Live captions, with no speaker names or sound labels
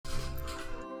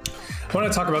I want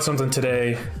to talk about something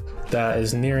today that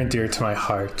is near and dear to my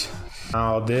heart.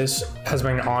 Now, this has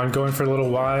been ongoing for a little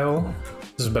while.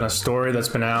 This has been a story that's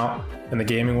been out in the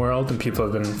gaming world and people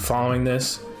have been following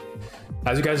this.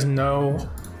 As you guys know,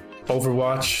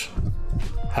 Overwatch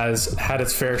has had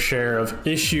its fair share of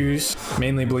issues,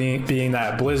 mainly being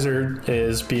that Blizzard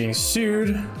is being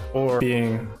sued or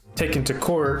being taken to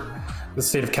court, the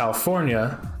state of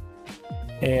California.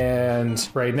 And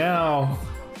right now,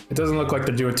 it doesn't look like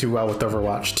they're doing too well with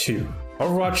Overwatch 2.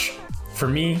 Overwatch, for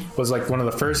me, was like one of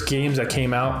the first games that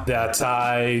came out that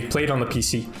I played on the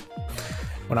PC.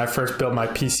 When I first built my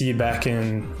PC back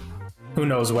in who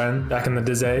knows when, back in the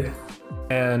day.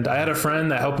 And I had a friend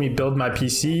that helped me build my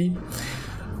PC.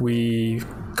 We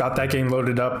got that game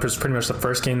loaded up. It was pretty much the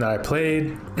first game that I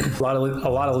played. a lot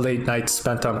of late nights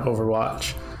spent on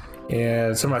Overwatch.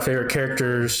 And some of my favorite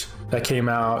characters that came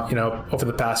out, you know, over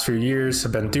the past few years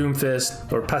have been Doomfist,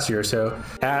 or past year or so.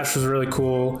 Ashe was really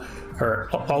cool. Her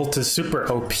ult is super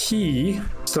OP,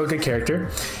 still a good character.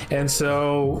 And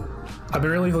so I've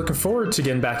been really looking forward to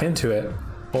getting back into it.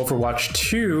 Overwatch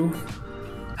 2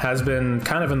 has been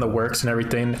kind of in the works and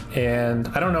everything. And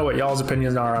I don't know what y'all's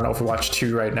opinions are on Overwatch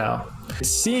 2 right now. It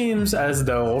seems as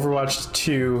though Overwatch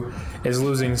 2 is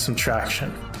losing some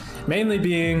traction. Mainly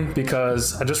being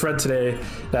because I just read today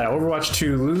that Overwatch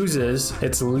 2 loses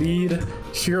its lead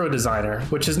hero designer,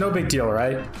 which is no big deal,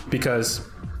 right? Because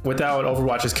without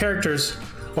Overwatch's characters,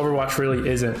 Overwatch really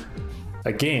isn't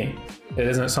a game. It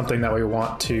isn't something that we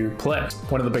want to play.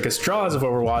 One of the biggest draws of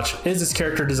Overwatch is its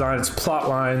character design, its plot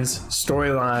lines,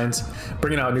 storylines,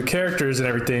 bringing out new characters and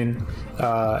everything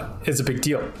is a big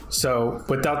deal. So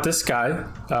without this guy,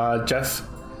 Geoff,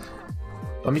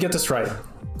 let me get this right.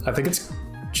 I think it's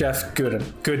Geoff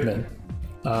Goodman.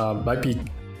 Might be,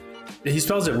 he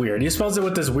spells it weird. He spells it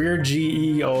with this weird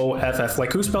Geoff.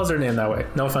 Like, who spells their name that way?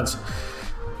 No offense.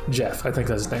 Geoff, I think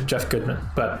that's his name, Geoff Goodman.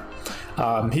 But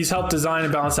he's helped design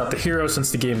and balance out the hero since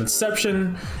the game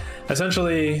inception.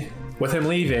 Essentially, with him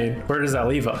leaving, where does that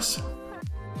leave us?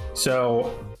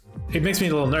 So it makes me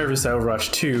a little nervous that Overwatch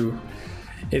 2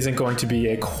 isn't going to be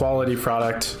a quality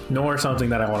product, nor something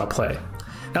that I want to play.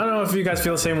 I don't know if you guys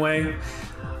feel the same way.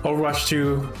 Overwatch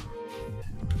 2,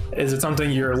 is it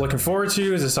something you're looking forward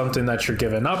to? Is it something that you're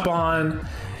giving up on?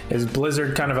 Is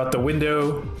Blizzard kind of out the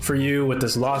window for you with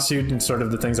this lawsuit and sort of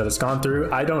the things that it's gone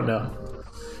through? I don't know.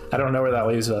 I don't know where that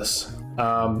leaves us.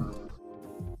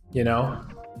 You know,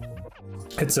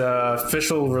 it's a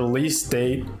official release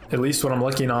date, at least what I'm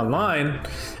looking online,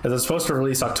 is it's supposed to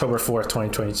release October 4th,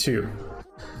 2022.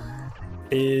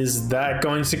 Is that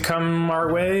going to come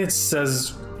our way? It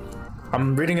says,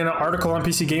 I'm reading an article on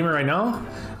PC Gamer right now.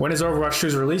 When is Overwatch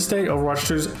 2's release date? Overwatch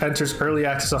 2 enters early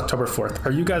access October 4th.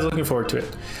 Are you guys looking forward to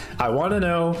it? I want to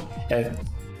know if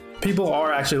people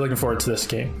are actually looking forward to this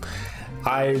game.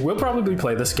 I will probably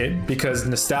play this game because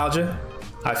nostalgia.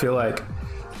 I feel like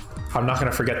I'm not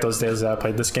going to forget those days that I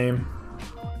played this game,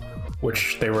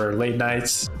 which they were late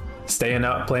nights, staying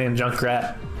up, playing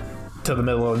Junkrat till the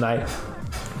middle of the night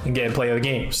and getting play of the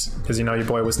games, because you know your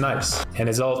boy was nice and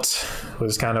his ult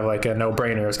was kind of like a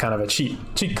no-brainer. It was kind of a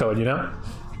cheat code, you know.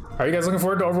 Are you guys looking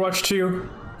forward to Overwatch 2?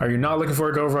 Are you not looking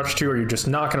forward to Overwatch 2? Or are you just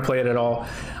not going to play it at all?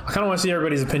 I kind of want to see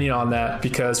everybody's opinion on that,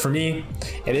 because for me,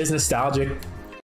 it is nostalgic.